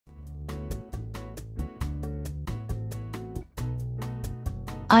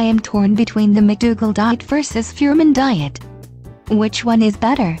I am torn between the McDougall diet versus Fuhrman diet. Which one is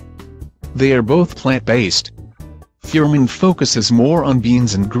better? They are both plant-based. Fuhrman focuses more on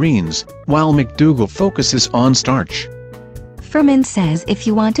beans and greens, while McDougall focuses on starch. Fuhrman says if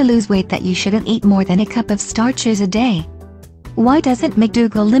you want to lose weight that you shouldn't eat more than a cup of starches a day. Why doesn't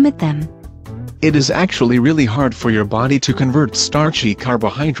McDougall limit them? It is actually really hard for your body to convert starchy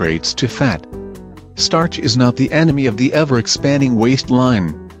carbohydrates to fat. Starch is not the enemy of the ever-expanding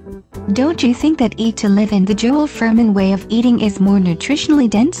waistline. Don't you think that eat to live in the Joel Furhman way of eating is more nutritionally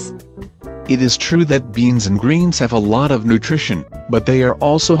dense? It is true that beans and greens have a lot of nutrition, but they are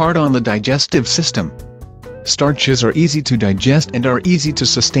also hard on the digestive system. Starches are easy to digest and are easy to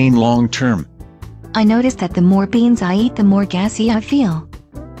sustain long-term. I notice that the more beans I eat, the more gassy I feel.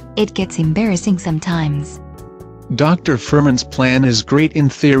 It gets embarrassing sometimes. Dr. Fuhrman's plan is great in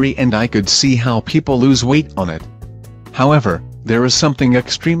theory and I could see how people lose weight on it. However, there is something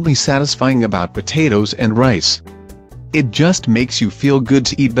extremely satisfying about potatoes and rice. It just makes you feel good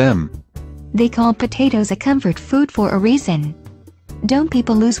to eat them. They call potatoes a comfort food for a reason. Don't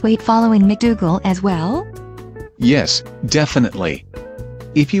people lose weight following McDougall as well? Yes, definitely.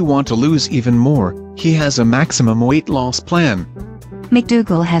 If you want to lose even more, he has a maximum weight loss plan.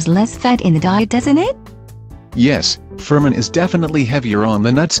 McDougall has less fat in the diet, doesn't it? Yes, Fuhrman is definitely heavier on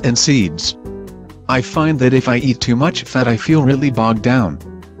the nuts and seeds. I find that if I eat too much fat I feel really bogged down.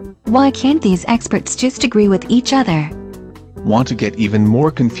 Why can't these experts just agree with each other? Want to get even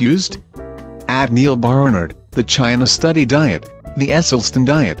more confused? Add Neil Barnard, the China Study diet, the Esselstyn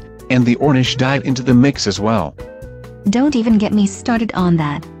diet, and the Ornish diet into the mix as well. Don't even get me started on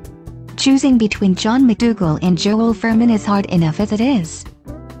that. Choosing between John McDougall and Joel Furhman is hard enough as it is.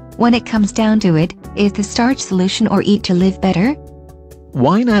 When it comes down to it, is the starch solution or eat to live better?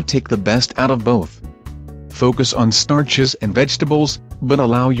 Why not take the best out of both? Focus on starches and vegetables, but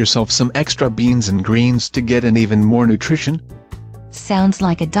allow yourself some extra beans and greens to get in even more nutrition? Sounds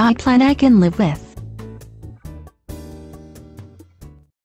like a diet plan I can live with.